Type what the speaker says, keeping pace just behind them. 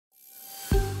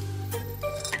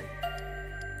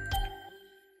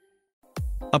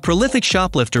A prolific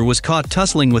shoplifter was caught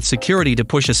tussling with security to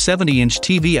push a 70-inch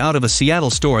TV out of a Seattle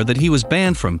store that he was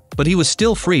banned from, but he was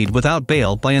still freed without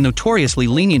bail by a notoriously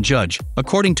lenient judge,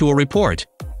 according to a report.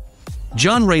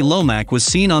 John Ray Lomack was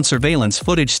seen on surveillance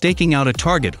footage staking out a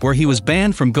Target where he was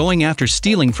banned from going after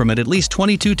stealing from it at least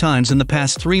 22 times in the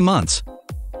past 3 months.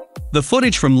 The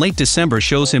footage from late December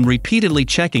shows him repeatedly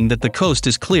checking that the coast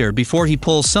is clear before he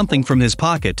pulls something from his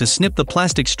pocket to snip the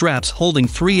plastic straps holding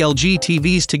 3 LG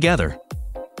TVs together.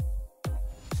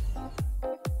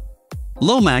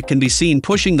 Lomack can be seen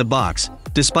pushing the box,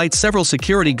 despite several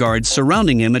security guards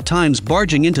surrounding him, at times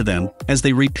barging into them, as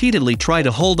they repeatedly try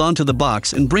to hold onto the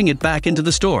box and bring it back into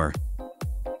the store.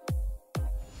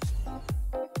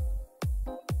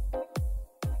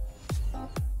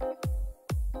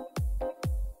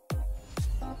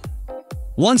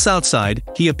 Once outside,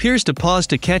 he appears to pause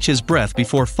to catch his breath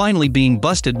before finally being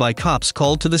busted by cops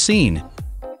called to the scene.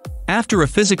 After a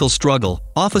physical struggle,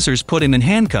 officers put him in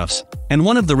handcuffs, and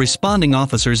one of the responding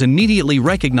officers immediately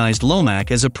recognized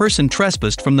Lomack as a person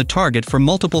trespassed from the Target for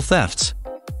multiple thefts.